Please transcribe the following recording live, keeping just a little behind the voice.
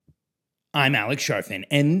I'm Alex Sharfin,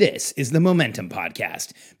 and this is the Momentum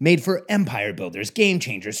Podcast, made for empire builders, game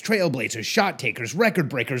changers, trailblazers, shot takers, record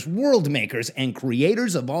breakers, world makers, and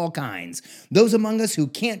creators of all kinds. Those among us who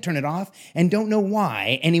can't turn it off and don't know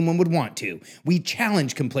why anyone would want to. We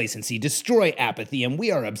challenge complacency, destroy apathy, and we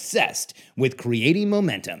are obsessed with creating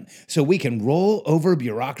momentum so we can roll over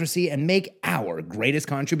bureaucracy and make our greatest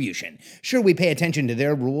contribution. Sure, we pay attention to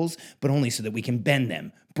their rules, but only so that we can bend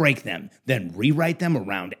them, break them, then rewrite them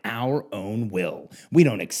around our own will. We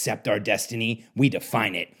don't accept our destiny, we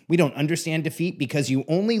define it. We don't understand defeat because you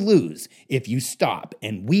only lose if you stop,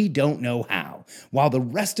 and we don't know how. While the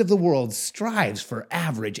rest of the world strives for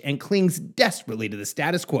average and clings desperately to the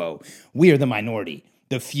status quo, we are the minority,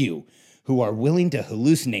 the few, who are willing to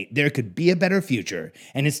hallucinate there could be a better future,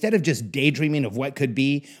 and instead of just daydreaming of what could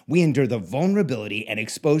be, we endure the vulnerability and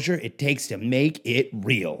exposure it takes to make it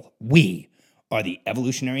real. We are the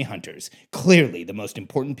evolutionary hunters, clearly the most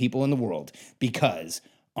important people in the world, because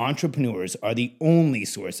entrepreneurs are the only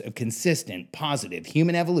source of consistent, positive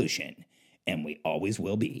human evolution, and we always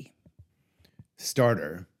will be.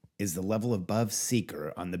 Starter is the level above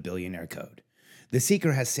Seeker on the billionaire code. The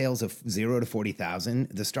Seeker has sales of 0 to 40,000.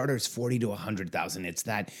 The Starter is 40 to 100,000. It's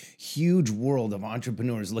that huge world of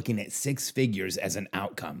entrepreneurs looking at six figures as an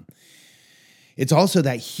outcome. It's also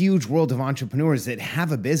that huge world of entrepreneurs that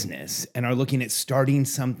have a business and are looking at starting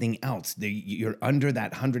something else. You're under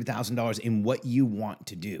that $100,000 in what you want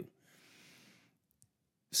to do.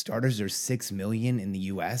 Starters are 6 million in the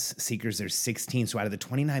US, Seekers are 16. So out of the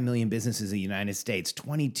 29 million businesses in the United States,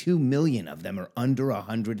 22 million of them are under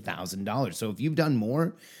 $100,000. So if you've done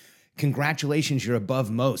more, congratulations, you're above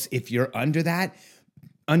most. If you're under that,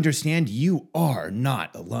 understand you are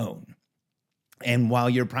not alone. And while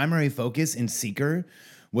your primary focus in Seeker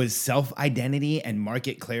was self-identity and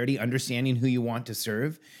market clarity, understanding who you want to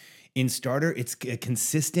serve, in Starter, it's a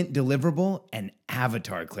consistent deliverable and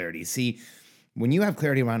avatar clarity. See, when you have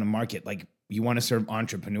clarity around a market, like you want to serve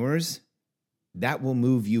entrepreneurs, that will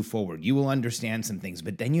move you forward. You will understand some things,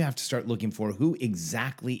 but then you have to start looking for who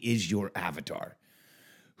exactly is your avatar.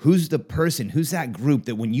 Who's the person, who's that group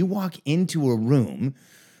that when you walk into a room,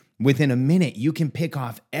 within a minute, you can pick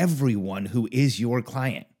off everyone who is your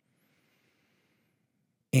client.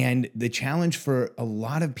 And the challenge for a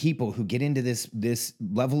lot of people who get into this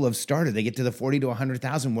level of Starter, they get to the 40 to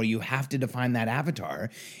 100,000 where you have to define that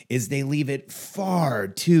avatar, is they leave it far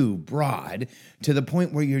too broad to the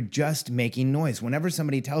point where you're just making noise. Whenever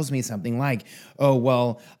somebody tells me something like, oh,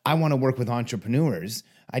 well, I want to work with entrepreneurs,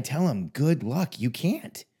 I tell them, good luck, you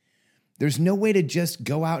can't. There's no way to just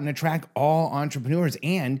go out and attract all entrepreneurs,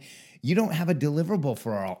 and you don't have a deliverable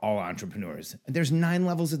for all entrepreneurs. There's 9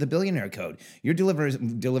 levels of the billionaire code. Your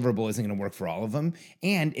deliverable isn't going to work for all of them,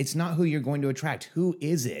 and it's not who you're going to attract. Who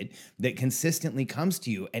is it that consistently comes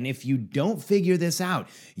to you? And if you don't figure this out,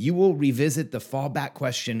 you will revisit the fallback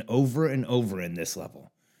question over and over in this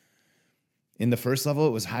level. In the first level,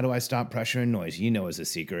 it was, how do I stop pressure and noise? You know, as a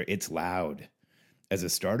Seeker, it's loud. As a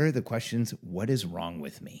Starter, the question's, what is wrong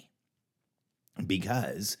with me?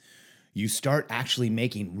 Because you start actually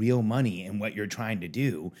making real money in what you're trying to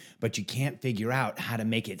do, but you can't figure out how to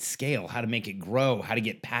make it scale, how to make it grow, how to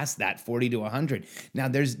get past that 40 to 100. Now,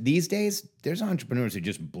 these days, there's entrepreneurs who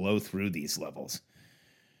just blow through these levels.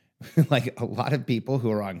 Like a lot of people who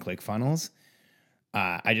are on ClickFunnels,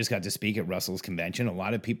 I just got to speak at Russell's convention. A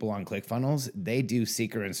lot of people on ClickFunnels, they do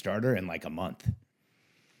Seeker and Starter in like a month.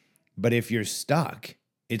 But if you're stuck,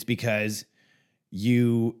 it's because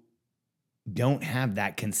you don't have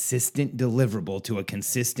that consistent deliverable to a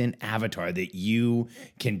consistent avatar that you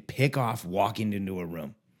can pick off walking into a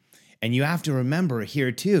room. And you have to remember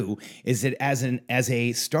here too, is that as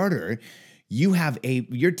a Starter, you have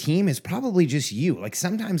your team is probably just you. Like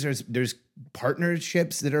sometimes there's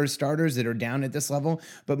partnerships that are Starters that are down at this level,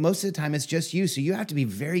 but most of the time it's just you. So you have to be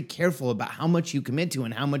very careful about how much you commit to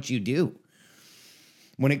and how much you do.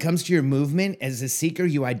 When it comes to your movement, as a Seeker,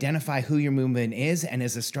 you identify who your movement is, and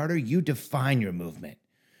as a Starter, you define your movement.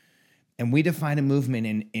 And we define a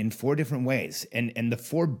movement in 4 different ways. And the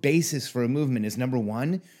 4 bases for a movement is, number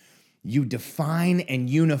 1, you define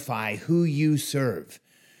and unify who you serve.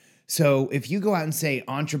 So if you go out and say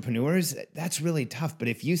entrepreneurs, that's really tough. But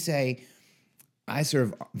if you say, I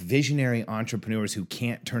serve visionary entrepreneurs who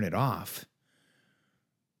can't turn it off,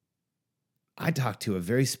 I talk to a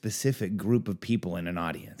very specific group of people in an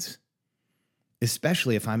audience,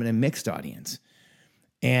 especially if I'm in a mixed audience.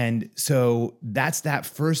 And so that's that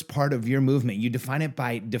first part of your movement. You define it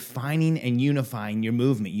by defining and unifying your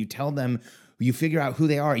movement. You tell them, you figure out who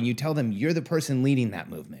they are, and you tell them you're the person leading that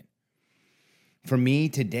movement. For me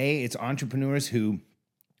today, it's entrepreneurs who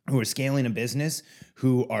who are scaling a business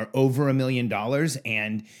who are over $1 million,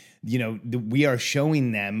 and we are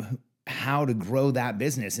showing them how to grow that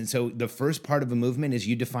business. And so the first part of a movement is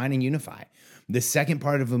you define and unify. The second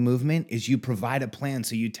part of a movement is you provide a plan.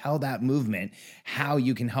 So you tell that movement how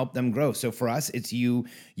you can help them grow. So for us, it's you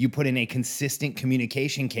put in a consistent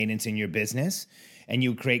communication cadence in your business, and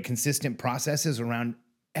you create consistent processes around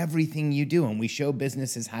everything you do. And we show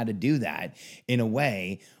businesses how to do that in a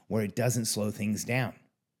way where it doesn't slow things down.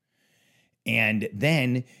 And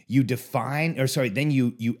then you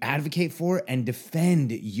you advocate for and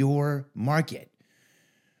defend your market.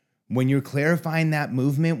 When you're clarifying that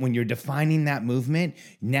movement, when you're defining that movement,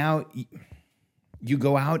 now you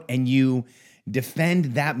go out and you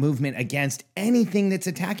defend that movement against anything that's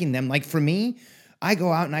attacking them. Like for me, I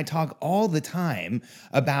go out and I talk all the time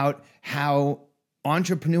about how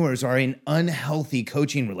entrepreneurs are in unhealthy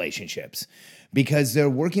coaching relationships because they're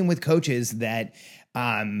working with coaches that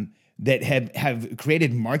have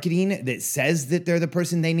created marketing that says that they're the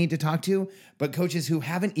person they need to talk to, but coaches who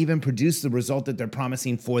haven't even produced the result that they're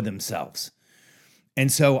promising for themselves.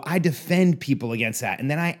 And so I defend people against that. And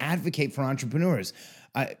then I advocate for entrepreneurs.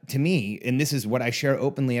 To me, and this is what I share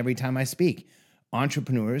openly every time I speak,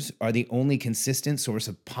 entrepreneurs are the only consistent source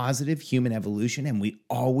of positive human evolution, and we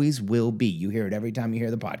always will be. You hear it every time you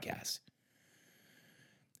hear the podcast.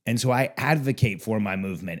 And so I advocate for my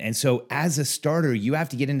movement. And so as a starter, you have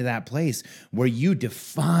to get into that place where you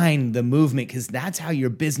define the movement, because that's how your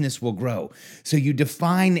business will grow. So you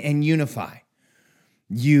define and unify.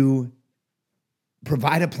 You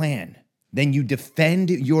provide a plan. Then you defend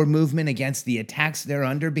your movement against the attacks they're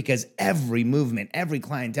under, because every movement, every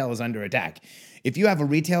clientele is under attack. If you have a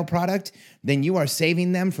retail product, then you are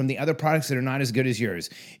saving them from the other products that are not as good as yours.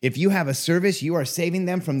 If you have a service, you are saving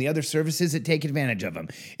them from the other services that take advantage of them.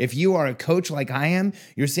 If you are a coach like I am,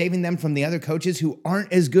 you're saving them from the other coaches who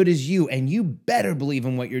aren't as good as you, and you better believe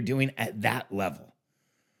in what you're doing at that level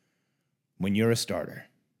when you're a starter.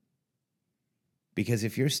 Because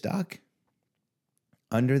if you're stuck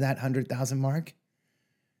under that 100,000 mark,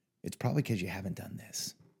 it's probably because you haven't done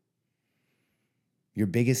this. Your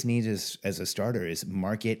biggest need as a starter is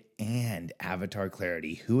market and avatar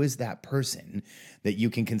clarity. Who is that person that you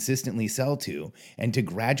can consistently sell to? And to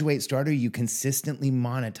graduate starter, you consistently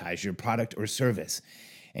monetize your product or service.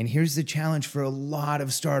 And here's the challenge for a lot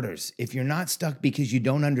of starters. If you're not stuck because you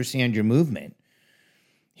don't understand your movement,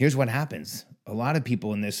 here's what happens. A lot of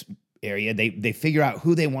people in this area, they figure out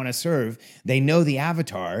who they want to serve. They know the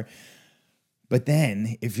avatar. But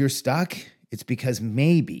then if you're stuck, it's because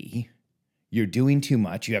maybe you're doing too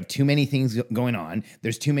much. You have too many things going on.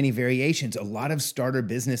 There's too many variations. A lot of starter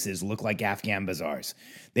businesses look like Afghan bazaars.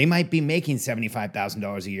 They might be making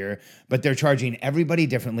 $75,000 a year, but they're charging everybody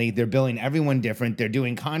differently. They're billing everyone different. They're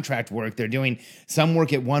doing contract work. They're doing some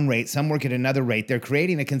work at one rate, some work at another rate. They're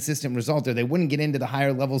creating a consistent result, or they wouldn't get into the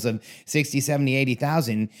higher levels of 60, 70,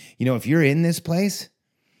 80,000. If you're in this place,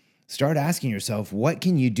 start asking yourself, what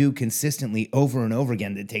can you do consistently over and over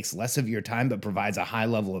again that takes less of your time but provides a high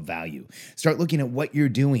level of value? Start looking at what you're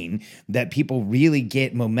doing that people really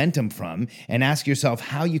get momentum from, and ask yourself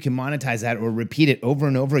how you can monetize that or repeat it over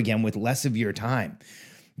and over again with less of your time.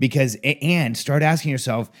 And start asking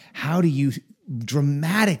yourself, how do you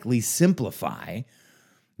dramatically simplify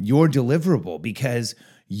your deliverable? Because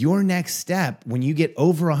your next step when you get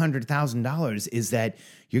over $100,000 is that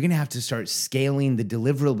you're going to have to start scaling the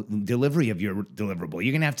delivery of your deliverable.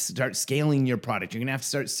 You're going to have to start scaling your product. You're going to have to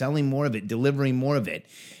start selling more of it, delivering more of it.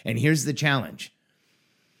 And here's the challenge.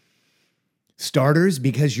 Starters,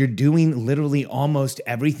 because you're doing literally almost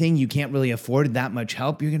everything, you can't really afford that much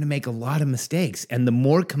help. You're going to make a lot of mistakes. And the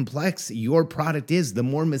more complex your product is, the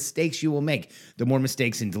more mistakes you will make. The more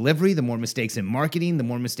mistakes in delivery, the more mistakes in marketing, the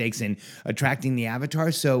more mistakes in attracting the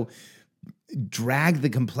avatar. So drag the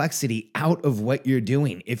complexity out of what you're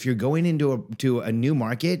doing. If you're going into a new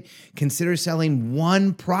market, consider selling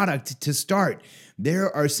one product to start.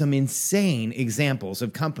 There are some insane examples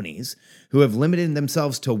of companies who have limited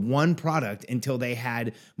themselves to one product until they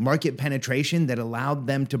had market penetration that allowed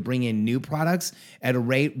them to bring in new products at a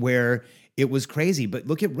rate where it was crazy. But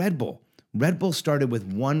look at Red Bull. Red Bull started with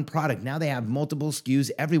one product. Now they have multiple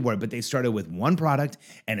SKUs everywhere, but they started with one product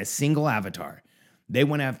and a single avatar. They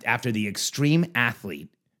went after the extreme athlete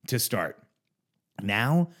to start.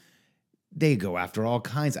 Now they go after all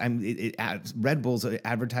kinds. Red Bull's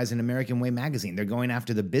advertising American Way magazine. They're going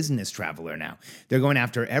after the business traveler now. They're going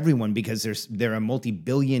after everyone because they're a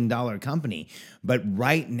multi-billion-dollar company. But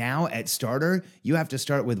right now at Starter, you have to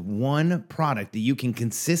start with one product that you can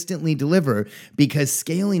consistently deliver, because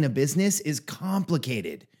scaling a business is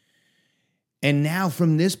complicated. And now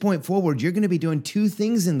from this point forward, you're going to be doing two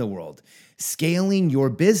things in the world: scaling your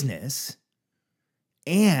business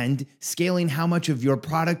and scaling how much of your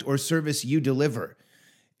product or service you deliver.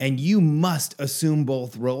 And you must assume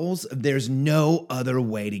both roles. There's no other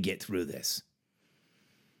way to get through this.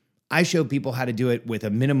 I show people how to do it with a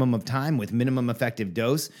minimum of time, with minimum effective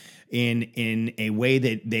dose, in a way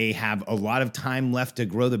that they have a lot of time left to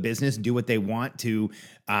grow the business, do what they want to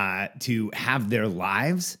have their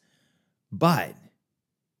lives. But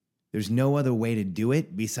there's no other way to do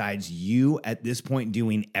it besides you at this point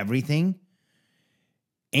doing everything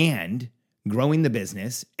and growing the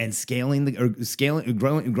business and growing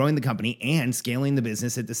the company and scaling the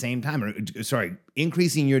business at the same time.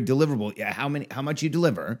 Increasing your deliverable, how much you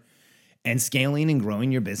deliver, and scaling and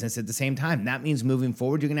growing your business at the same time. That means moving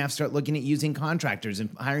forward, you're going to have to start looking at using contractors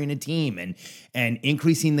and hiring a team and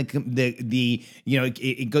increasing it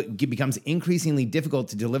becomes increasingly difficult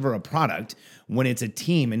to deliver a product when it's a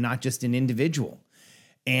team and not just an individual.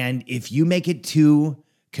 And if you make it too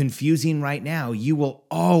confusing right now, you will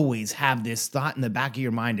always have this thought in the back of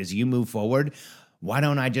your mind as you move forward: why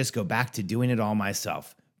don't I just go back to doing it all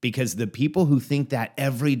myself? Because the people who think that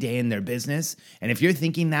every day in their business, and if you're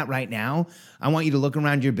thinking that right now, I want you to look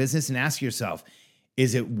around your business and ask yourself,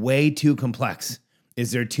 is it way too complex?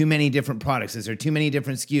 Is there too many different products? Is there too many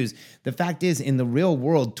different SKUs? The fact is, in the real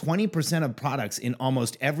world, 20% of products in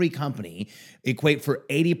almost every company equate for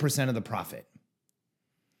 80% of the profit.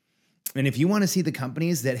 And if you want to see the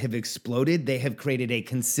companies that have exploded, they have created a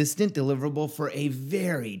consistent deliverable for a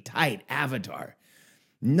very tight avatar.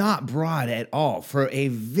 Not broad at all, for a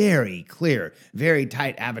very clear, very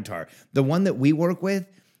tight avatar. The one that we work with,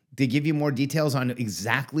 to give you more details on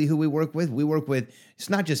exactly who we work with,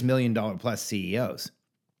 it's not just $1 million plus CEOs.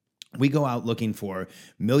 We go out looking for $1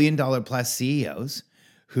 million plus CEOs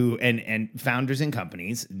who and founders and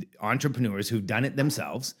companies, entrepreneurs who've done it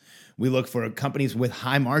themselves. We look for companies with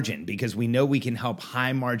high margin because we know we can help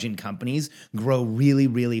high margin companies grow really,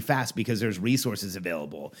 really fast because there's resources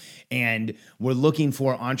available. And we're looking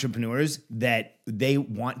for entrepreneurs that they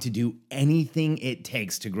want to do anything it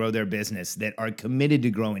takes to grow their business, that are committed to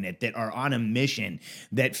growing it, that are on a mission,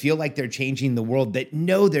 that feel like they're changing the world, that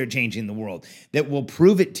know they're changing the world, that will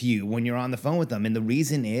prove it to you when you're on the phone with them. And the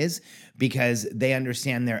reason is because they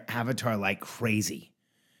understand their avatar like crazy.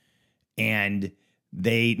 And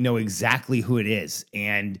they know exactly who it is,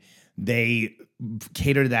 and they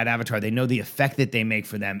cater to that avatar. They know the effect that they make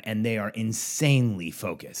for them, and they are insanely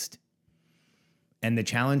focused. And the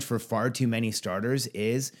challenge for far too many starters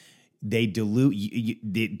is they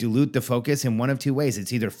dilute the focus in one of two ways.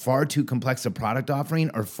 It's either far too complex a product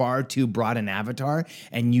offering or far too broad an avatar,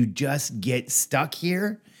 and you just get stuck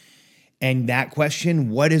here. And that question,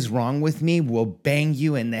 what is wrong with me, will bang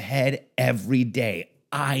you in the head every day.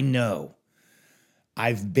 I know.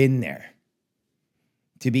 I've been there.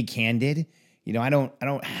 To be candid, I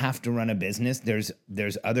don't have to run a business.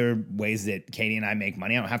 There's other ways that Katie and I make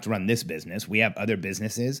money. I don't have to run this business. We have other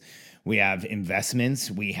businesses. We have investments.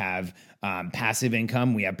 We have passive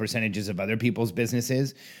income. We have percentages of other people's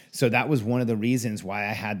businesses. So that was one of the reasons why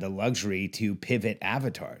I had the luxury to pivot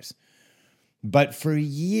avatars. But for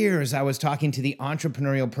years, I was talking to the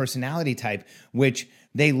entrepreneurial personality type, which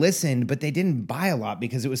they listened, but they didn't buy a lot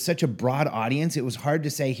because it was such a broad audience. It was hard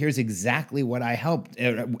to say, here's exactly what I help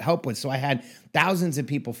with. So I had thousands of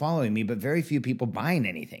people following me, but very few people buying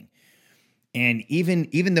anything. And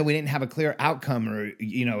even though we didn't have a clear outcome or,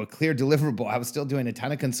 a clear deliverable, I was still doing a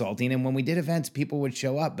ton of consulting. And when we did events, people would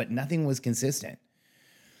show up, but nothing was consistent.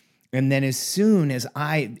 And then as soon as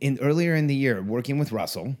earlier in the year, working with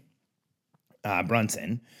Russell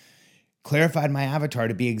Brunson, clarified my avatar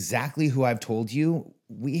to be exactly who I've told you.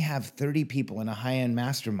 We have 30 people in a high-end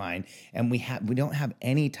mastermind, and we don't have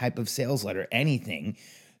any type of sales letter, anything.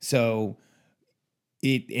 So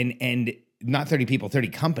and not 30 people, 30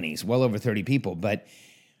 companies, well over 30 people, but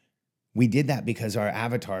we did that because our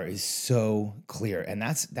avatar is so clear. And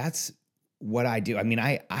that's what I do. I mean,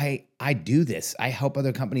 I do this. I help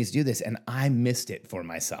other companies do this, and I missed it for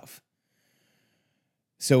myself.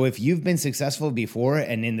 So if you've been successful before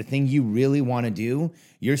and in the thing you really want to do,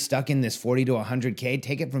 you're stuck in this 40 to 100K,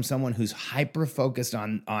 take it from someone who's hyper-focused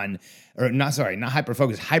hyper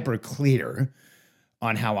clear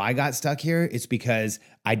on how I got stuck here. It's because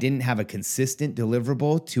I didn't have a consistent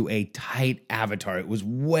deliverable to a tight avatar. It was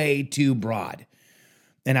way too broad.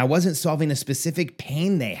 And I wasn't solving a specific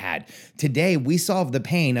pain they had. Today, we solve the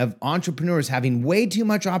pain of entrepreneurs having way too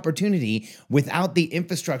much opportunity without the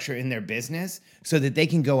infrastructure in their business so that they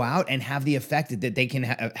can go out and have the effect that they can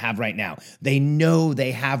have right now. They know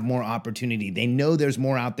they have more opportunity. They know there's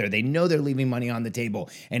more out there. They know they're leaving money on the table,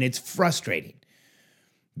 and it's frustrating.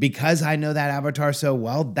 Because I know that avatar so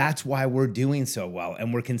well, that's why we're doing so well,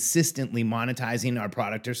 and we're consistently monetizing our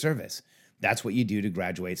product or service. That's what you do to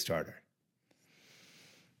graduate starter.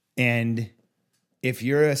 And if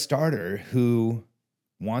you're a starter who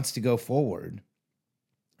wants to go forward,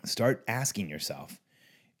 start asking yourself,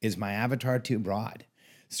 is my avatar too broad?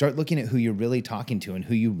 Start looking at who you're really talking to and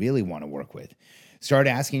who you really want to work with. Start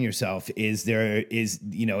asking yourself, is there a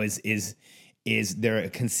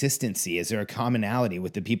consistency? Is there a commonality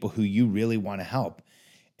with the people who you really want to help?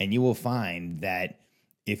 And you will find that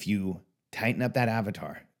if you tighten up that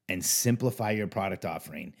avatar and simplify your product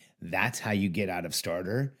offering, that's how you get out of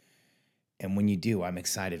starter. And when you do, I'm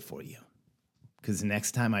excited for you. Because the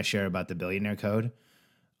next time I share about the Billionaire Code,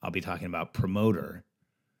 I'll be talking about promoter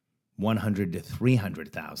 100 to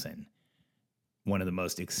 300,000. One of the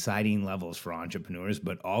most exciting levels for entrepreneurs,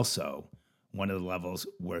 but also one of the levels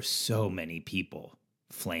where so many people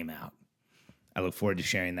flame out. I look forward to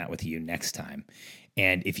sharing that with you next time.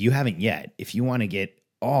 And if you haven't yet, if you want to get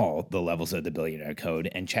all the levels of the Billionaire Code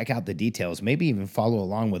and check out the details, maybe even follow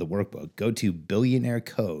along with a workbook, go to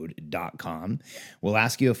billionairecode.com. We'll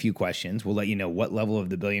ask you a few questions. We'll let you know what level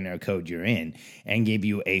of the Billionaire Code you're in and give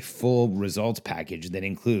you a full results package that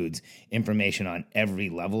includes information on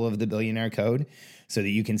every level of the Billionaire Code so that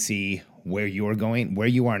you can see where you're going, where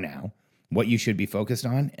you are now, what you should be focused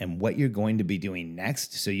on, and what you're going to be doing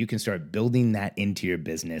next so you can start building that into your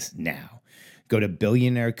business now. Go to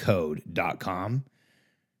billionairecode.com.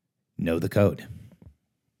 Know the code.